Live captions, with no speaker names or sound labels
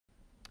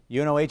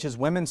UNOH's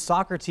women's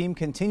soccer team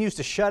continues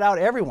to shut out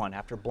everyone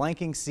after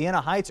blanking Siena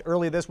Heights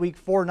early this week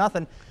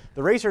 4-0.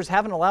 The Racers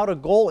haven't allowed a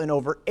goal in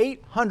over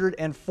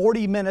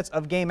 840 minutes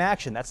of game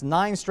action. That's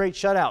 9 straight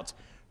shutouts.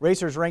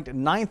 Racers ranked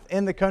 9th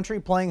in the country,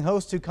 playing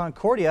host to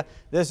Concordia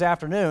this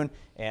afternoon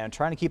and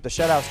trying to keep the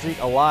shutout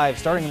streak alive.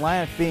 Starting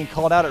lineup being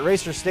called out at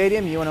Racers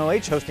Stadium.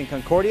 UNOH hosting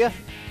Concordia.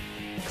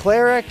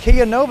 Clara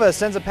Kianova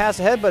sends a pass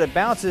ahead, but it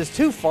bounces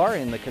too far,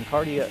 and the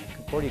Concordia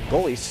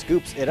goalie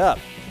scoops it up.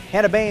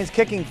 Hannah Baines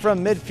kicking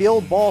from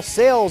midfield. Ball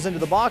sails into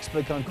the box,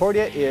 but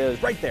Concordia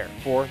is right there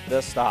for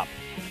the stop.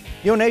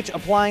 UNOH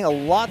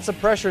applying lots of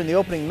pressure in the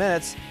opening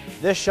minutes.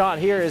 This shot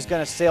here is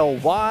going to sail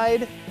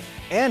wide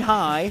and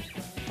high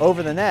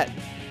over the net.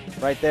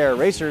 Right there.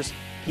 Racers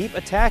keep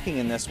attacking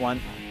in this one.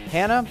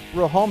 Hannah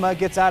Rohoma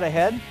gets out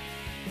ahead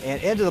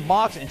and into the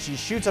box, and she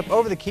shoots up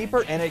over the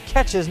keeper, and it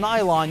catches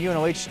nylon.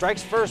 UNOH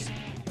strikes first,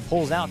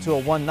 pulls out to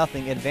a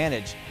 1-0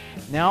 advantage.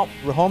 Now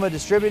Rohoma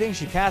distributing.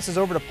 She passes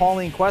over to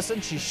Pauline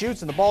Quesson. She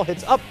shoots, and the ball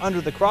hits up under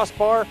the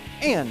crossbar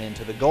and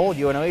into the goal.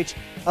 UNOH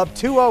up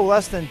 2-0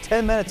 less than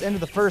 10 minutes into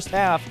the first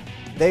half.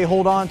 They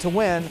hold on to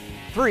win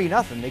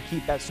 3-0. They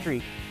keep that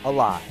streak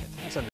alive.